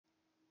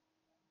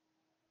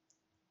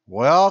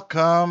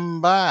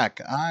Welcome back.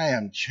 I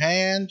am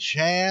Chan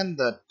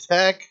the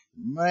Tech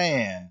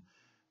Man.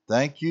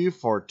 Thank you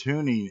for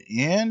tuning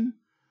in.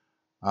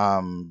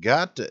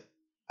 Got to,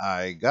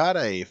 I got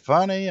a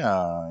funny,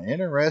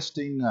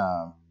 interesting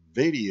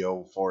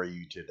video for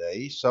you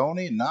today.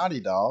 Sony and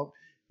Naughty Dog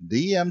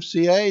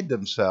DMCA'd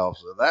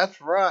themselves. That's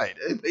right,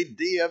 they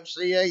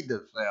DMCA'd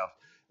themselves.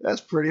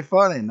 That's pretty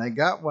funny, and they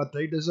got what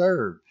they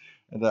deserved.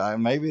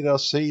 And maybe they'll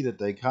see that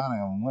they kind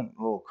of went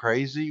a little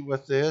crazy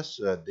with this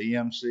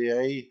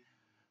DMCA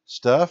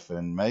stuff,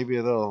 and maybe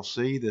they'll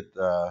see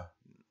that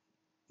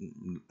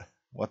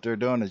what they're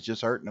doing is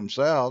just hurting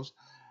themselves,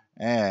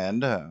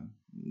 and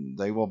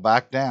they will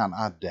back down.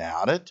 I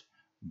doubt it,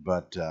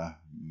 but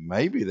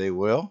maybe they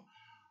will.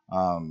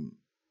 Um,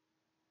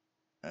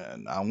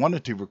 and I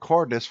wanted to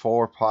record this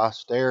for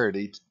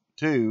posterity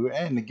too,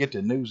 and to get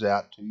the news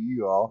out to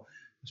you all.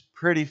 It's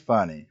pretty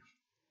funny.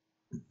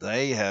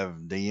 They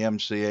have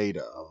DMCA'd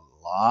a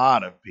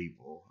lot of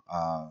people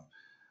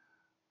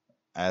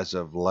as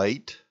of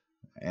late,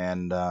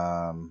 and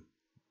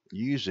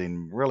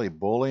using really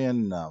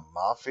bullying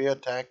mafia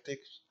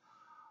tactics,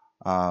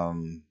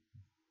 um,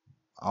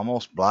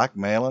 almost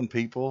blackmailing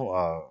people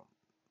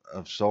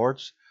of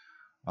sorts.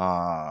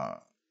 Uh,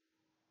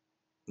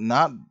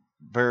 Not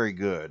very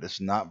good.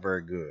 It's not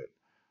very good.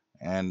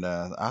 And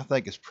I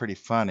think it's pretty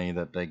funny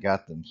that they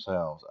got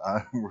themselves.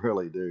 I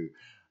really do.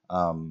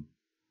 Um,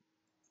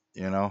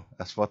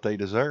 that's what they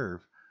deserve.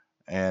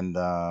 And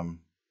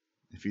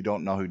if you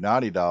don't know who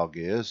Naughty Dog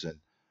is, and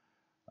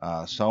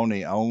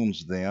Sony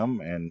owns them,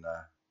 and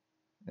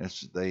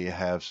they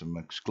have some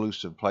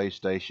exclusive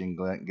PlayStation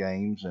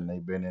games, and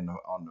they've been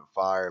on the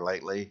fire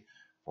lately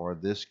for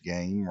this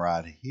game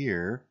right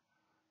here.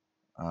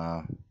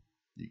 You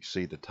can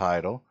see the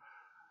title,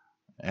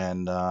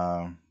 and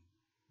not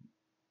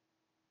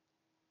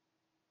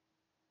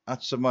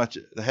so much.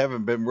 They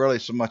haven't been really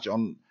so much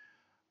on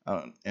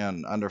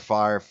and under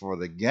fire for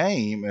the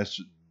game as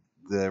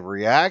the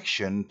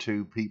reaction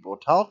to people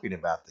talking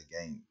about the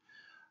game.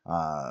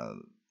 Uh,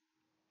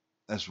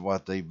 that's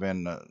what they've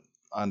been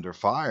under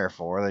fire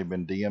for. They've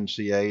been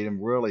DMCA'd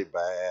and really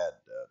bad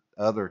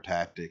other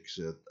tactics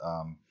that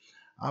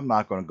I'm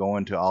not going to go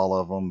into all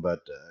of them,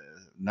 but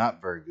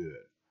not very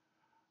good,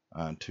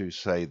 to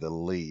say the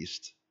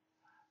least.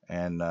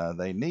 And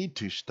they need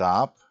to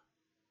stop.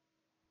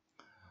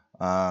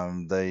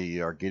 They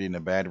are getting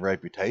a bad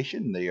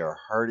reputation. They are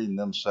hurting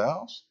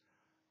themselves,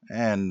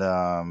 and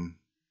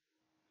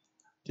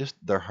just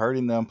they're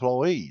hurting the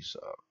employees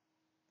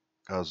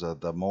because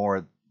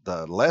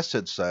the less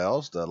it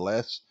sells, the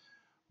less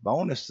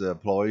bonus the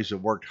employees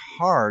have worked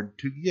hard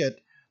to get.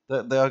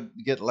 They'll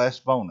get less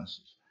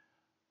bonuses.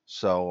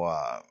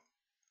 So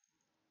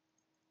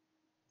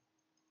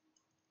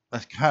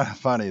that's kind of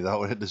funny,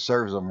 though. It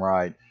deserves them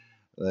right.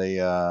 They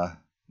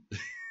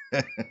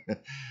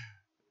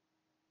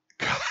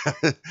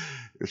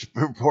it's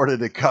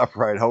reported a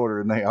copyright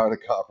holder, and they are the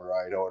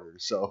copyright holder.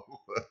 So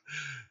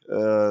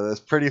that's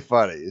pretty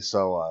funny.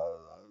 So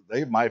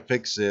they might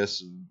fix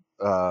this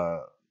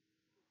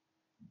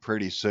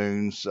pretty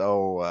soon.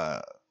 So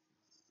I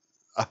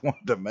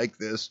wanted to make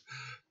this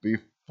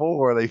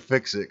before they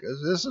fix it,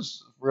 because this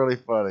is really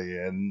funny.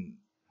 And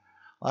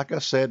like I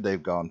said,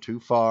 they've gone too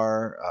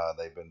far.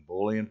 They've been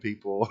bullying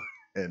people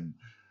and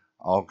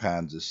all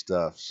kinds of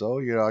stuff. So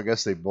I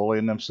guess they're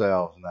bullying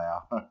themselves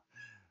now.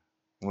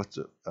 What's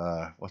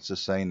the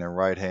saying? The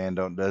right hand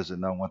doesn't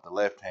know what the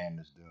left hand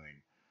is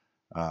doing.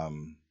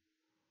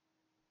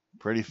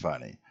 Pretty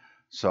funny.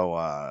 So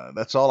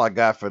that's all I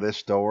got for this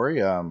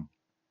story.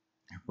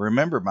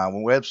 Remember my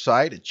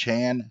website at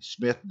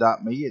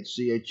chansmith.me. It's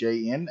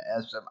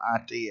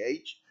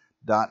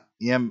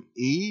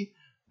CHANSMITH.me.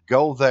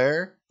 Go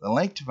there. The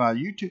link to my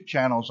YouTube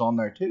channel is on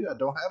there too. I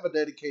don't have a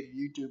dedicated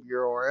YouTube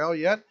URL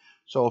yet,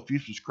 so if you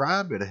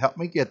subscribe, it'll help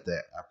me get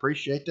that. I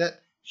appreciate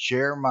that.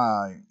 Share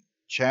my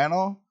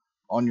channel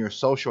on your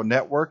social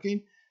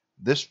networking.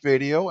 This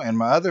video and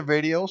my other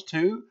videos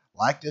too.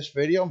 Like this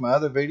video, my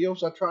other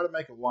videos. I try to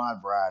make a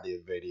wide variety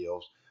of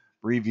videos,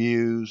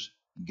 reviews,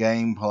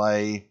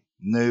 gameplay,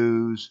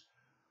 news.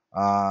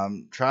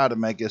 Try to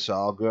make this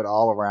all good,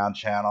 all around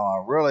channel.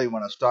 I really,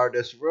 when I started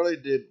this, really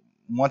did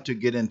want to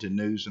get into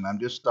news, and I'm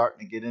just starting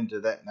to get into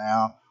that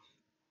now.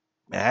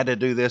 I had to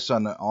do this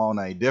on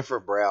a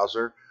different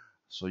browser,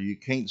 so you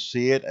can't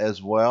see it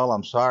as well.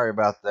 I'm sorry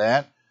about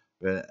that.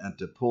 But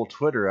to pull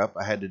Twitter up,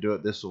 I had to do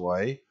it this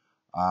way.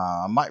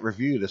 I might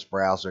review this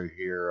browser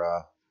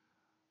here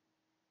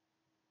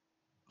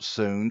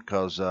soon,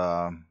 because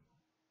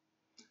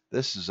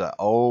this is an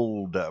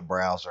old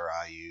browser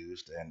I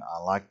used, and I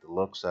like the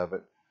looks of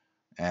it.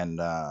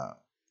 And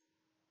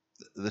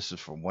this is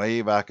from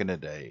way back in the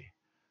day.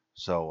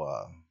 So,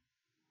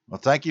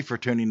 well, thank you for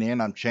tuning in.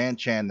 I'm Chan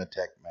the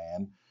Tech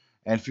Man.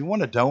 And if you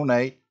want to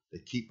donate to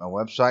keep my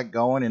website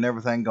going and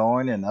everything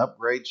going and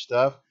upgrade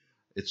stuff,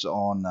 it's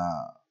on,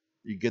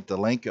 you get the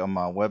link on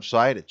my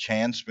website at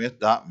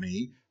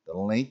chansmith.me. The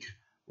link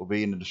will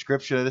be in the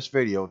description of this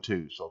video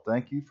too. So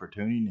thank you for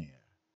tuning in.